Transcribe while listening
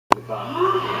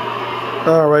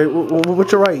All right,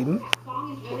 what you writing?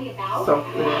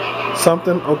 Something.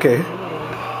 Something? Okay.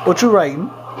 What you writing?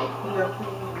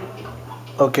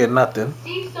 Okay, nothing.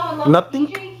 Nothing?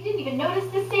 He didn't even notice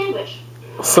the sandwich.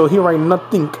 So he writing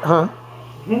nothing, huh?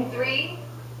 3,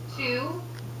 2,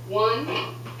 1.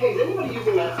 Hey, is anybody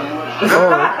using that sandwich?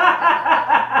 Oh.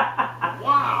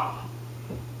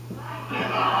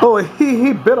 Oh,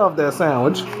 he bit off that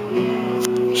sandwich.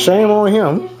 Shame on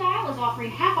him. Style is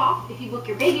offering half off if you book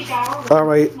your baby shower. All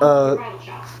right,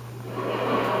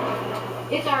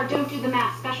 It's our don't do the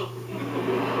math special.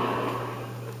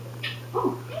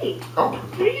 Oh, hey. Oh.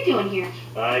 What are you doing here?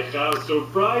 I have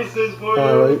surprises for you.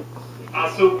 all right. A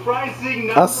surprising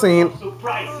number I seen. of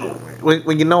surprises.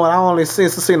 Well, you know what? I only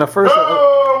seen the first.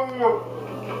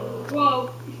 Whoa.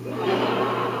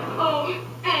 Oh,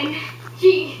 and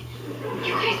gee,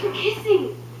 you guys were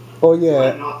kissing. Oh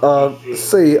yeah.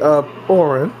 Say,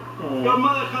 Oren. Your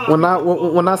mother had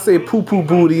When I say poo poo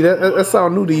booty, that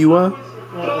sound new to you, huh?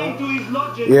 trying to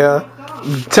dislodge it. Yeah.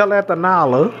 Tell that to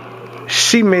Nala.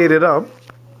 She made it up.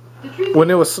 When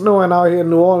it was snowing out here in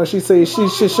New Orleans, she said she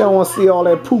don't want to see all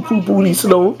that poo poo booty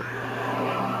snow.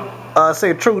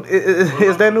 Say truth,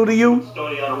 is that new to you?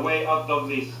 Story our way out of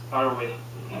this, our way.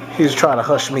 He's trying to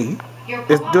hush me.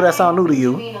 Do that sound new to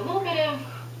you? A little bit of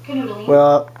canoodling.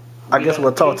 Well, I guess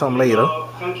we'll talk to him later.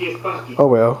 Funky as funky. Oh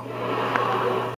well.